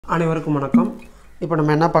அனைவருக்கும் வணக்கம். இப்போ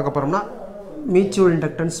நம்ம என்ன பார்க்க போகிறோம்னா மியூச்சுவல்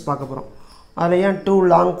இண்டக்டன்ஸ் பார்க்க போகிறோம். அதில் ஏன் 2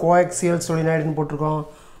 லாங் கோஆக்சியல் சொலினாய்டுன்னு போட்டிருக்கோம்?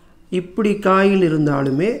 இப்படி காயில்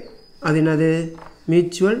இருந்தாலுமே அது என்னது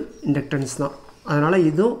மியூச்சுவல் இண்டக்டன்ஸ் தான். அதனால்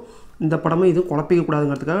இதுவும் இந்த படமும் இதுவும்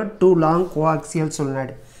குழப்பிக்கக்கூடாதுங்கிறதுக்காக 2 லாங் கோஆக்சியல்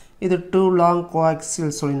சொலினாய்டு. இது 2 லாங்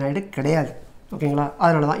கோஆக்சியல் சொலினாய்டு கிடையாது. ஓகேங்களா?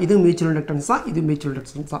 அதனால தான் இது மியூச்சுவல் இண்டக்டன்ஸ் தான், இது மியூச்சுவல்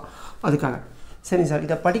இண்டக்டன்ஸ் தான். அதுக்காக சரி சார்,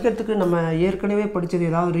 இதை படிக்கிறதுக்கு நம்ம ஏற்கனவே படித்தது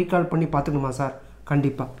ஏதாவது ரீகால் பண்ணி பார்த்துக்கணுமா சார்?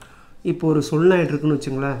 கண்டிப்பாக. இப்போ ஒரு சொலினாய்டு இருக்குன்னு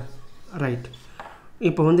வச்சுங்களேன். ரைட்,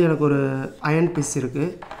 இப்போ வந்து எனக்கு ஒரு அயன் பீஸ் இருக்குது.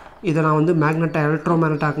 இதை நான் வந்து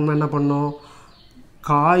எலக்ட்ரோமேக்னெட் ஆக்கணும்னா என்ன பண்ணணும்?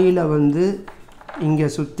 காயில் வந்து இங்கே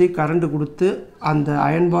சுற்றி கரண்ட்டு கொடுத்து அந்த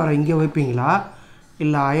அயன் பாரை இங்கே வைப்பீங்களா,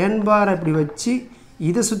 இல்லை அயன் பாரை இப்படி வச்சு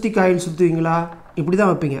இதை சுற்றி காயில் சுற்றுவீங்களா? இப்படி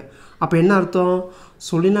தான் வைப்பீங்க. அப்போ என்ன அர்த்தம்?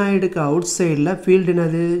 சொலினாய்டுக்கு அவுட் சைடில் ஃபீல்டு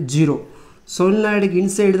என்னது? 0. சொலினாய்டுக்கு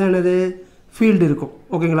இன்சைடு தான் என்னது? ஃபீல்டு இருக்கும்.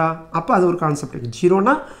 ஓகேங்களா? அப்போ அது ஒரு கான்செப்ட் இருக்குது.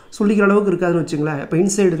 0னா சொல்லிக்கிற அளவுக்கு இருக்காதுன்னு வச்சுங்களேன். இப்போ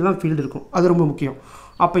இன்சைடு தான் ஃபீல்டு இருக்கும். அது ரொம்ப முக்கியம்.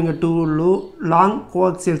 அப்போ இங்கே 2 லாங்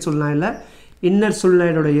கோஆக்சியல் சொலினாய்டில் இன்னர்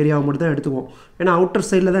சொலினாய்டோட ஏரியாவை மட்டும் தான் எடுத்துக்குவோம். ஏன்னா அவுட்டர்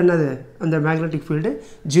சைடில் தான் என்னது அந்த மேக்னெட்டிக் ஃபீல்டு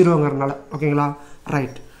 0ங்கிறனால. ஓகேங்களா?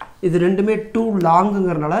 ரைட், இது ரெண்டுமே 2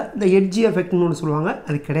 லாங்குங்கிறனால இந்த எட்ஜி எஃபெக்ட்னு ஒன்று சொல்லுவாங்க,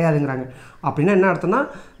 அது கிடையாதுங்கிறாங்க. அப்படின்னா என்ன அர்த்தம்னா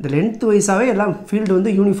இந்த லென்த் வைஸாகவே எல்லாம் ஃபீல்டு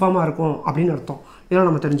வந்து யூனிஃபார்மாக இருக்கும் அப்படின்னு அர்த்தம். இதெல்லாம்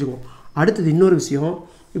நம்ம தெரிஞ்சுக்குவோம். அடுத்தது இன்னொரு விஷயம்,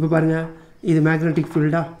 இப்போ பாருங்கள், இது மேக்னெட்டிக்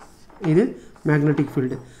ஃபீல்டா, இது மேக்னெட்டிக்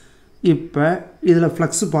ஃபீல்டு. இப்போ இதில்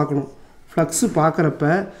ஃப்ளக்ஸு பார்க்கணும். ஃப்ளக்ஸு பார்க்குறப்ப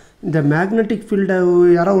இந்த மேக்னெட்டிக் ஃபீல்டை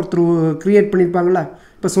யாரோ ஒருத்தர் க்ரியேட் பண்ணியிருப்பாங்களா?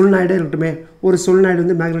 இப்போ சொலினாய்டே இருக்கட்டுமே, ஒரு சொலினாய்டு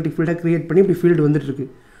வந்து மேக்னெட்டிக் ஃபீல்டை க்ரியேட் பண்ணி இப்படி ஃபீல்டு வந்துட்டுருக்கு.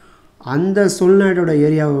 அந்த சொலினாய்டோட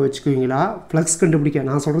ஏரியாவை வச்சுக்குவீங்களா ஃப்ளக்ஸ் கண்டுபிடிக்க?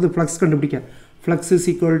 நான் சொல்கிறது ஃப்ளக்ஸ் கண்டுபிடிக்க. Flux is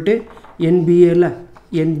equal to NBA இல்லை,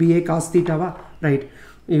 NBA காஸ் தீட்டாவா? ரைட்,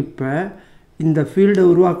 இப்போ இந்த ஃபீல்டை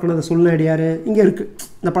உருவாக்குனது சொலினாய்டு யார்? இங்கே இருக்குது,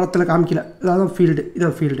 இந்த படத்தில் காமிக்கல. அதான் ஃபீல்டு,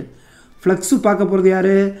 இதான் ஃபீல்டு. ஃப்ளக்ஸு பார்க்க போகிறது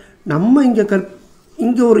யார்? நம்ம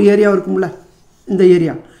இங்கே ஒரு ஏரியா இருக்கும்ல, இந்த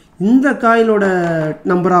ஏரியா, இந்த காயிலோட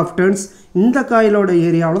நம்பர் ஆஃப் டர்ன்ஸ், இந்த காயிலோட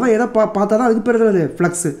ஏரியாவில் தான் எதை பார்த்தா தான் அதுக்கு பேர் என்னது?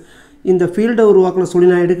 ஃப்ளக்ஸு. இந்த ஃபீல்டை உருவாக்கின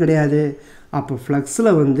சொலினாய்டு கிடையாது. அப்போ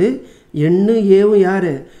ஃப்ளக்ஸில் வந்து என்ன ஏவும்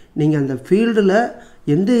யார்? நீங்கள் அந்த ஃபீல்டில்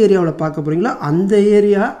எந்த ஏரியாவில் பார்க்க போகிறீங்களோ அந்த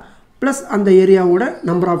ஏரியா ப்ளஸ் அந்த ஏரியாவோட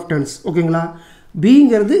நம்பர் ஆஃப் டர்ன்ஸ். ஓகேங்களா?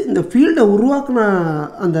 பிங்கிறது இந்த ஃபீல்டை உருவாக்கின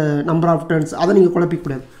அந்த நம்பர் ஆஃப் டர்ன்ஸ். அதை நீங்கள்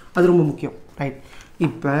குழப்பிக்கூடாது, அது ரொம்ப முக்கியம். ரைட்,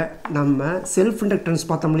 இப்போ நம்ம செல்ஃப் இண்டக்டன்ஸ்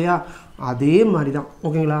பார்த்தோம் இல்லையா, அதே மாதிரி தான்.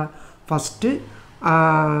 ஓகேங்களா? ஃபஸ்ட்டு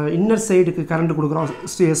இன்னர் சைடுக்கு கரண்ட் கொடுக்குறோம்,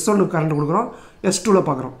 S1க்கு கரண்ட் கொடுக்குறோம், S2வில்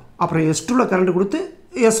பார்க்குறோம். அப்புறம் S2வில் கரண்ட் கொடுத்து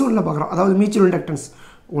S1வில் பார்க்குறோம். அதாவது மியூச்சுவல் இண்டக்டன்ஸ்.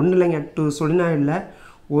 ஒன்றும் இல்லைங்க, 2 சொலினாய்டில்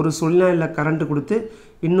ஒரு சொலினாய்டில் கரண்ட்டு கொடுத்து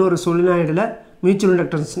இன்னொரு சொலினாய்டில் மியூச்சுவல்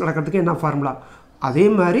இண்டக்டன்ஸ் நடக்கிறதுக்கு என்ன ஃபார்முலா? அதே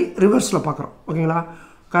மாதிரி ரிவர்ஸில் பார்க்குறோம். ஓகேங்களா?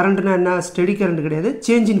 கரண்ட்னா என்ன? ஸ்டெடி கரண்ட் கிடையாது,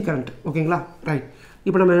 சேஞ்ச் இன் கரண்ட். ஓகேங்களா? ரைட்,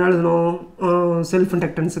 இப்போ நம்ம என்ன எழுதணும்? செல்ஃப்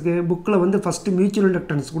இண்டக்டன்ஸுக்கு புக்கில் வந்து ஃபஸ்ட்டு மியூச்சுவல்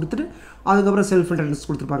இண்டக்டன்ஸ் கொடுத்துட்டு அதுக்கப்புறம் செல்ஃப் இண்டக்டன்ஸ்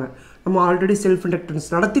கொடுத்துருப்பாங்க. நம்ம ஆல்ரெடி செல்ஃப் இண்டக்டன்ஸ்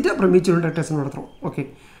நடத்திட்டு அப்புறம் மியூச்சுவல் இண்டக்டன்ஸ் நடத்துகிறோம். ஓகே,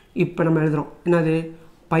 இப்போ நம்ம எழுதுகிறோம் என்னது?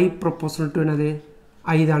 பை ப்ரொபோஷனல் டு என்னது?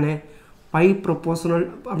 ஐ தானே. பை ப்ரொபோஷனல்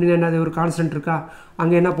அப்படின்னா என்னது? ஒரு கான்ஸ்டன்ட் இருக்கா?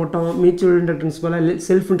 அங்கே என்ன போட்டோம்? மியூச்சுவல் இண்டக்டன்ஸ் போல்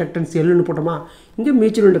செல்ஃப் இண்டக்டன்ஸ் எல்லுன்னு போட்டோமா? இங்கே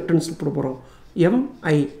மியூச்சுவல் இண்டக்டன்ஸ் போட போகிறோம்,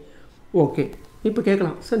 MI. ஓகே, இப்போ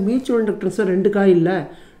கேட்கலாம், சார் மியூச்சுவல் இண்டக்டன்ஸ் 2 காயில் இல்லை,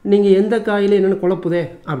 நீங்கள் எந்த காயில் என்னென்னு குழப்புதே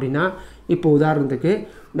அப்படின்னா, இப்போ உதாரணத்துக்கு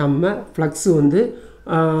நம்ம ஃப்ளக்ஸு வந்து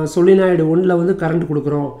சொலினாய்டு 1ல் வந்து கரண்ட்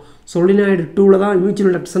கொடுக்குறோம், சொலினாய்டு 2வில் தான்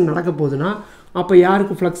மியூச்சுவல் இண்டக்டன்ஸ் நடக்க போகுதுன்னா அப்போ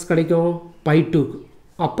யாருக்கு ஃப்ளக்ஸ் கிடைக்கும்? π2க்கு.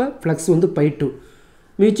 அப்போ ஃப்ளக்ஸ் வந்து π2.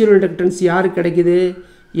 மியூச்சுவல் இண்டக்டன்ஸ் யாருக்கு கிடைக்குது?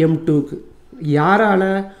 M2க்கு. யாரால்?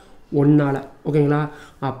 1ஆல். ஓகேங்களா?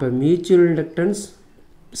 அப்போ mutual inductance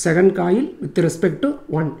second coil with respect to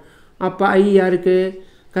 1. அப்போ I யாருக்கு?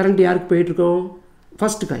 கரண்ட் யாருக்கு போயிட்டுருக்கோம்?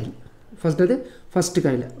 First coil. First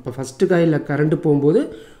coil. அப்போ ஃபஸ்ட்டு காயிலில் கரண்ட்டு போகும்போது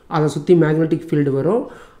அதை சுற்றி மேக்னெட்டிக் ஃபீல்டு வரும்.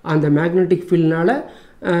 அந்த மேக்னெட்டிக் ஃபீல்டுனால்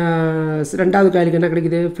ரெண்டாவது காயிலுக்கு என்ன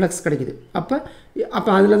கிடைக்குது? ஃப்ளக்ஸ் கிடைக்குது. அப்போ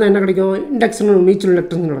அதில் தான் என்ன கிடைக்கும்? இண்டக்ஷன், மியூச்சுவல்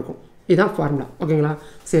இண்டக்டன்ஸ் நடக்கும். இதுதான் ஃபார்முலா. ஓகேங்களா?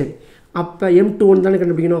 சரி, அப்போ M21 தானே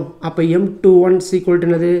கண்டுபிடிக்கணும். அப்போ M21 ஈக்குவல் டு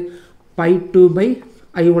என்னது?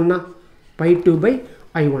 π2/I1.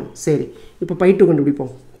 π2/I1. சரி, இப்போ π2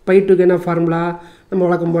 கண்டுபிடிப்போம். π2க்கு என்ன ஃபார்முலா? நம்ம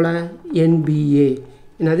வழக்கம் போல் NBA.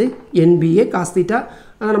 என்னது? NBA cos theta.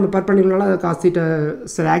 அதை நம்ம பர்பெண்டிகுலரால அதை காஸ் தீட்டா,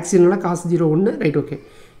 சரி ஆக்சியனால காஸ் 0 ரைட். Okay,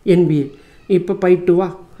 NBA. இப்போ π2வா?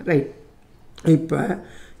 ரைட், இப்போ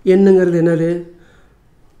என்னங்கிறது என்னது?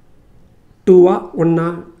 2வா 1ஆ?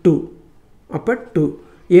 2. அப்போ 2.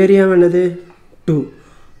 ஏரியா என்னது? 2.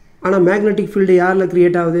 ஆனால் மேக்னெட்டிக் ஃபீல்டு யாரில்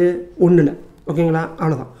க்ரியேட் ஆகுது? 1ல். ஓகேங்களா?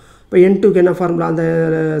 அவ்வளோதான். இப்போ N2க்கு என்ன ஃபார்முலா? அந்த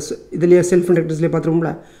இதுலேயே செல்ஃப் இண்டக்டன்ஸ்லேயே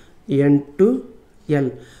பார்த்துருவோம்ல, N2L.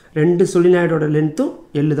 ரெண்டு சொலினாய்டோட லென்த்தும்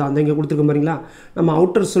எல் தான். அந்த இங்கே கொடுத்துருக்கோம் பாருங்களா. நம்ம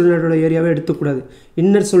அவுட்டர் சொலினாய்டோட ஏரியாவே எடுத்துக்கூடாது,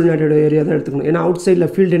 இன்னர் சொலினாய்டோட ஏரியா தான் எடுத்துக்கணும். ஏன்னா அவுட்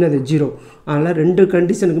சைடில் ஃபீல்டு என்னது 0. அதனால் ரெண்டு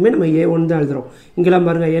கண்டிஷனுக்குமே நம்ம A1 தான் எழுதுகிறோம். இங்கெல்லாம்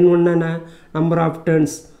பாருங்கள் N1 என்ன number of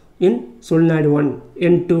turns in solenoid 1,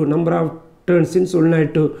 N2 number of turns in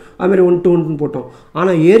solenoid 2, அதுமாதிரி 1 2 1 போட்டோம்.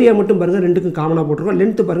 ஆனால் ஏரியா மட்டும் பாருங்கள் ரெண்டுக்கும் காமனாக போட்டிருக்கோம்,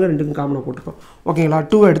 லென்த்து பாருங்கள் ரெண்டுக்கும் காமனாக போட்டிருக்கோம். ஓகேங்களா.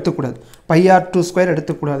 2 எடுத்துக்கூடாது, πr2²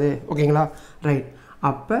 எடுத்துக்கூடாது. ஓகேங்களா. ரைட்.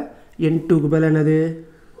 அப்போ N2க்கு பதில் என்னது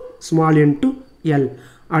ஸ்மால் n2 L.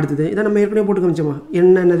 அடுத்தது இதை நம்ம ஏற்கனவே போட்டு காமிச்சோமா,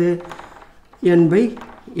 என்னது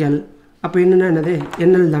N/L. அப்போ என்னது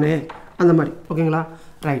NL தானே, அந்த மாதிரி. ஓகேங்களா.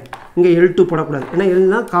 ரைட். இங்கே L2 போடக்கூடாது, ஏன்னா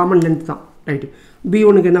Lனா காமன் லென்த் தான். ரைட்டு.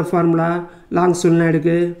 B1க்கு என்ன ஃபார்முலா, லாங்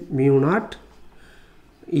சொலினாய்டுக்கு μ0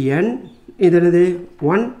 n இது என்னது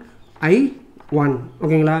 1I1.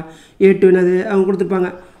 ஓகேங்களா. A2 என்னது அவங்க கொடுத்துருப்பாங்க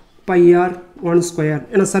πr1²,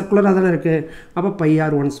 ஏன்னா சர்க்குலராக தானே இருக்குது, அப்போ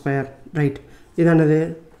πr1². ரைட். இதானது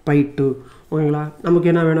π2. ஓகேங்களா. நமக்கு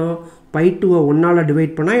என்ன வேணும், π2-வை 1ஆல்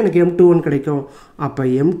டிவைட் பண்ணால் எனக்கு M21 கிடைக்கும். அப்போ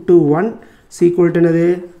M21 = என்னது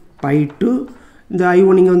π2, இந்த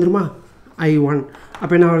I1 இங்கே வந்துருமா I1.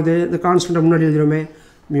 அப்போ என்ன வருது, இந்த கான்ஸ்டண்ட்டை முன்னாடி எழுதுகிறோமே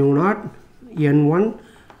μ0 n1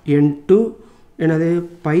 n2 என்னது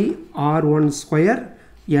πr1²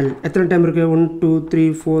 L. எத்தனை டைம் இருக்குது, 1 2 3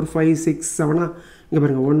 4 5 6 7. இங்கே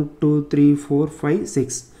பாருங்கள் 1 2 3 4 5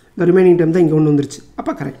 6. இந்த ரிமைனிங் டைம் தான் இங்கே 1 வந்துருச்சு.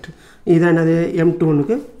 அப்போ கரெக்ட். இதுதான் என்னது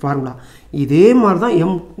M21க்கு ஃபார்முலா. இதே மாதிரி தான்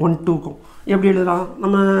M12க்கும் எப்படி எழுதலாம்,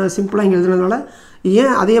 நம்ம சிம்பிளாக இங்கே எழுதுனதுனால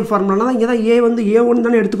ஏன் அதே ஃபார்முலானா தான் இங்கே தான் A1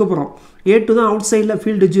 தானே எடுத்துக்க போகிறோம். A2 தான் அவுட் சைடில்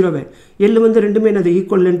ஃபீல்டு 0வே. L ரெண்டுமே என்னது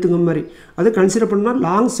ஈக்குவல் லென்த்துங்க மாதிரி. அது கன்சிடர் பண்ணால்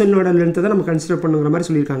லாங் செல்லோட லென்த்தை தான் நம்ம கன்சிடர் பண்ணுங்கிற மாதிரி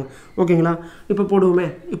சொல்லியிருக்காங்க. ஓகேங்களா. இப்போ போடுவோமே,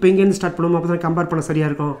 இப்போ இங்கேருந்து ஸ்டார்ட் பண்ணுவோம், அப்போ தான் கம்பேர் பண்ண சரியாக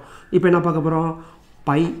இருக்கும். இப்போ என்ன பார்க்க போகிறோம்,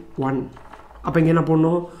 π1. அப்போ இங்கே என்ன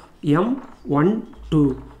பண்ணணும், M12.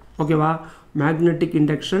 ஓகேவா. Magnetic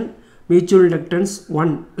induction mutual inductance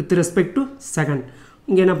 1 with respect to second.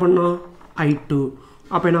 இங்கே என்ன பண்ணோம் I2.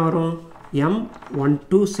 அப்போ என்ன வரும்,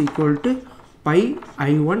 M12 =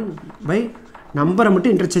 πI1 பை நம்பரை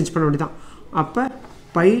மட்டும் இன்டர்சேஞ்ச் பண்ண வேண்டியதான். அப்போ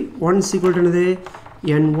π1 = என்னது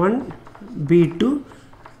N1 B2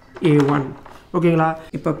 A1. ஓகேங்களா.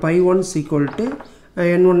 இப்போ π1 =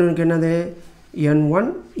 N1க்கு என்னது N1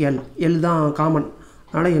 L. L தான் காமன்,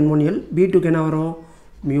 அதனால் N1 L. B2க்கு என்ன வரும்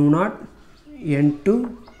μ0 N2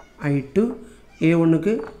 I2.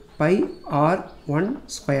 A1க்கு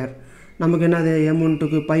πr1². நமக்கு என்னது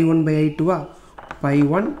M12க்கு π1/I2வா,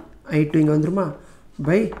 π1 I2 இங்கே வந்துருமா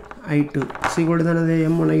பை I2 = தானது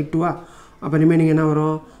M1 I2வா. அப்போ ரிமைனிங் என்ன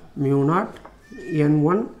வரும், μ0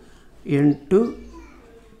 N1 N2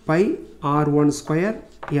 πr1²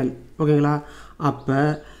 L. ஓகேங்களா. அப்போ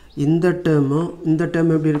இந்த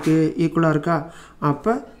டேர்ம் எப்படி இருக்குது, ஈக்குவலாக இருக்கா.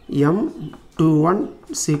 அப்போ M21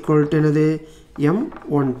 = என்னது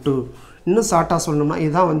M12. இன்னும் ஷார்ட்டாக சொல்லணும்னா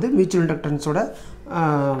இதுதான் வந்து mutual இண்டக்டன்ஸோட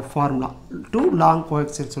formula to long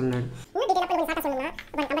coaxial solenoid.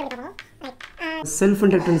 Self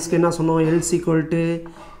இண்டக்டன்ஸ்க்கு என்ன சொன்னோம், L =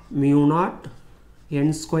 μ0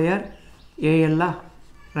 n² AL.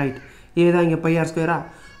 ரைட். ஏ தான் இங்கே πr².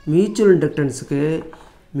 மியூச்சுவல் இண்டக்டன்ஸுக்கு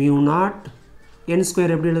μ0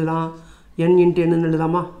 n² எப்படி எழுதலாம், n × n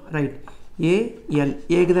எழுதலாமா. ரைட். AL.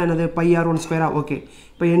 ஏக்கு தான் என்னது πr1². ஓகே.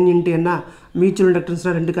 இப்போ n × என்ன, மியூச்சுவல்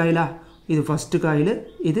இண்டக்டன்ஸ்னால் 2 காயிலா, இது ஃபஸ்ட்டு காயில்,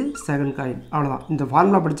 இது செகண்ட் காயில். அவ்வளோதான். இந்த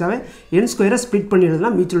ஃபார்முலா படித்தாவே n² ஸ்ப்ளிட் பண்ணி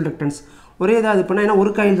எழுதலாம் மியூச்சுவல் இண்டக்டன்ஸ். ஒரே இதாக இது பண்ணால் ஏன்னா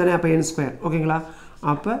ஒரு காயில் தானே, அப்போ n². ஓகேங்களா.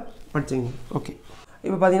 அப்போ படிச்சிங்க. ஓகே.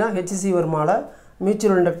 இப்போ பார்த்தீங்கன்னா HC வர்மாவில்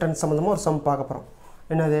மியூச்சுவல் இண்டக்டன்ஸ் சம்மந்தமாக ஒரு சம் பார்க்க போகிறோம்.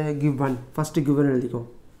 என்னது கிவன். First given எழுதிக்கோ.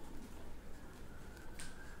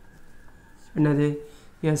 என்னது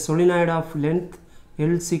a solenoid of length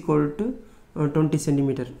L = 20 cm.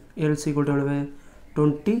 L = எவ்வளவு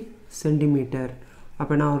 20 cm.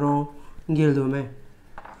 அப்போ என்ன வரும், இங்கே எழுதுவோமே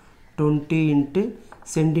 20 ×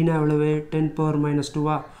 சென்டினா எவ்வளவு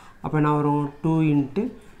 10⁻². அப்போ என்ன வரும் 2 ×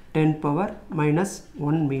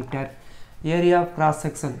 10⁻⁻1 metre. Area of cross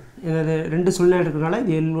section என்னது, ரெண்டு சொலினாய்டு இருக்கிறனால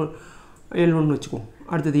இது L1 வச்சுக்குவோம்.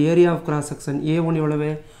 அடுத்தது area of cross section A1 எவ்வளவு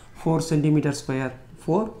 4 cm².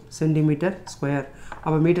 4 cm².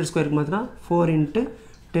 அப்போ மீட்டர் ஸ்கொயருக்கு பார்த்தீங்கன்னா 4 ×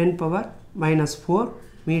 10⁻⁴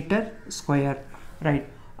 மீட்டர்². Right.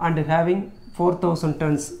 And having 4000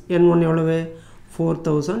 turns. N1 எவ்வளவு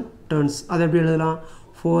 4000 டர்ன்ஸ். அதை எப்படி எழுதலாம்,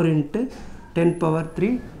 4 ×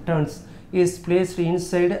 10⁻³ turns is placed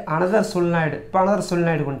inside another solenoid. இப்போ அனதர்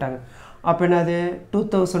சொலினாய்டு கொண்டாங்க. அப்போ என்னது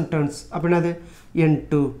 2000 டர்ன்ஸ். அப்போ என்னது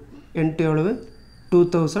N2 எவ்வளவு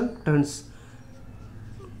 2000 turns.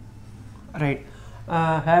 Right.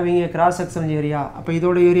 Having A cross section area. அப்போ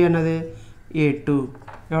இதோட ஏரியா என்னது A2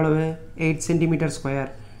 எவ்வளவு 8 cm².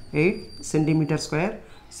 8 cm²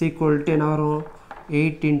 = என்ன வரும்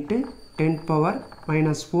 8 × 10 power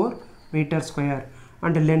minus 4 meter square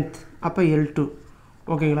and length அப்போ L2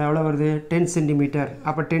 ஓகேங்களா எவ்வளோ வருது 10 centimeter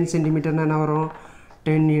அப்போ 10 centimeterனா என்ன வரும்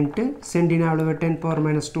 10 into centiனா எவ்வளவு 10 power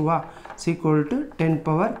minus 2 is equal to 10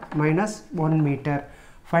 power minus 1 meter.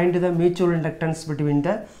 Find the mutual inductance between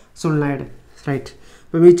the solenoid. Right.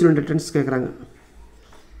 இப்போ mutual inductance கேட்குறாங்க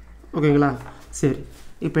ஓகேங்களா சரி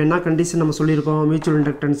இப்போ என்ன கண்டிஷன் நம்ம சொல்லியிருக்கோம் மியூச்சுவல்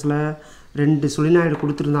இண்டக்டன்ஸில் ரெண்டு solenoid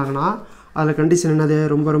கொடுத்துருந்தாங்கன்னா அதில் கண்டிஷன் என்னது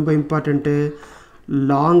ரொம்ப ரொம்ப இம்பார்ட்டண்ட்டு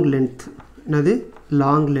லாங் லென்த் என்னது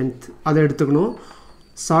லாங் லென்த் அதை எடுத்துக்கணும்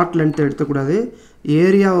ஷார்ட் லென்த் எடுத்துக்கூடாது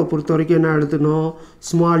ஏரியாவை பொறுத்த வரைக்கும் என்ன எடுத்துக்கணும்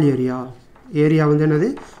ஸ்மால் ஏரியா வந்து என்னது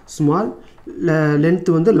ஸ்மால் லென்த்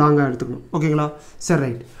வந்து லாங்காக எடுத்துக்கணும் ஓகேங்களா சரி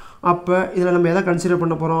ரைட் அப்போ இதில் நம்ம எதை கன்சிடர்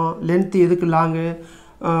பண்ண போகிறோம் லென்த் எதுக்கு long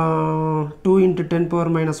 2 into 10 power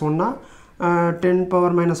minus 1 10 power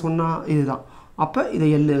minus 1 இதுதான் அப்போ இதை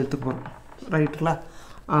L எடுத்துக்க போகிறோம் ரைட்டுங்களா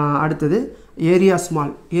அடுத்தது area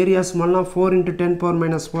ஸ்மால்னால் 4 into 10 power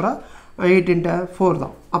minus 4 8 into 4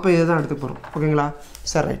 தான் அப்போ இதை தான் எடுத்துக்க போகிறோம் ஓகேங்களா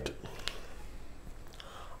சரி ரைட்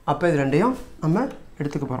அப்போ இது ரெண்டையும் நம்ம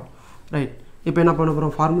எடுத்துக்க போகிறோம் ரைட் இப்போ என்ன பண்ண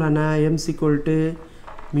போகிறோம் ஃபார்முலா என்ன m =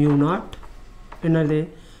 μ0 என்னது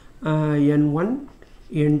n1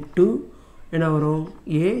 n2 என்ன வரும்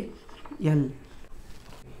AL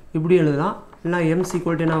இப்படி எழுதலாம் இல்லைனா m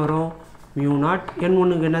 = என்ன வரும் μ0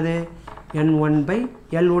 n1க்கு என்னது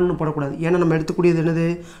n1/L1 போடக்கூடாது ஏன்னா நம்ம எடுத்துக்கூடியது என்னது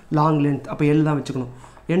லாங் லென்த் அப்போ L தான் வச்சுக்கணும்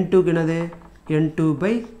n2க்கு என்னது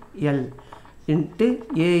n2/L into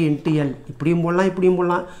A into L இப்படியும்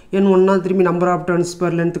போடலாம் n1னா திரும்பி number of turns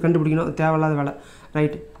per length கண்டுபிடிக்கணும் தேவையில்லாத வேலை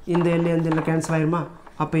ரைட் இந்த L இந்த L கேன்சல் ஆகிருமா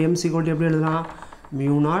அப்போ m = எப்படி எழுதலாம்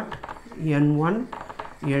μ0 n1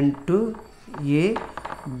 n2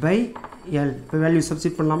 A/L இப்போ வேல்யூ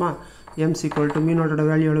சப்ஸ்டிட் பண்ணலாமா m = μ0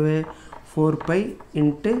 வேல்யூ எவ்வளவு 4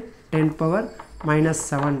 into 10 power minus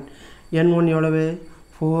 7 n1 எவ்வளவு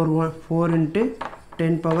 4 into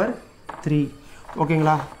 10 power 3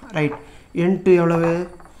 ஓகேங்களா ரைட் n2 எவ்வளவு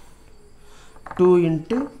 2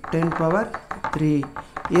 into 10 power 3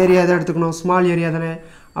 ஏரியா தான் எடுத்துக்கணும் ஸ்மால் ஏரியா தானே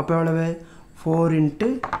அப்போ எவ்வளவு 4 into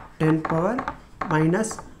 10 power minus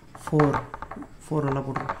 4 நல்லா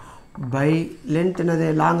போட்டுருவோம் பை லென்த் என்னது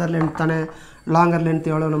லாங்கர் லென்த் தானே லாங்கர் லென்த்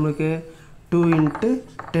எவ்வளோ நம்மளுக்கு 2 into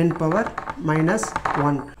 10 power minus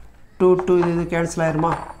 1 2 இது கேன்சல்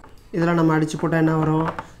ஆயிருமா இதெல்லாம் நம்ம அடிச்சு போட்டால் என்ன வரும்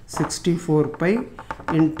 64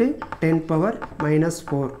 into 10 power minus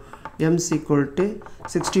 4 m =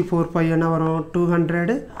 64 என்ன வரும்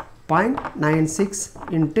 200.96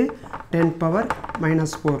 into 10 power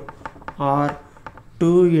minus 4 or 2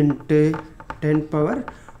 into 10 power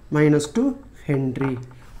minus 2 Henry.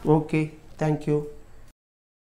 Okay, thank you.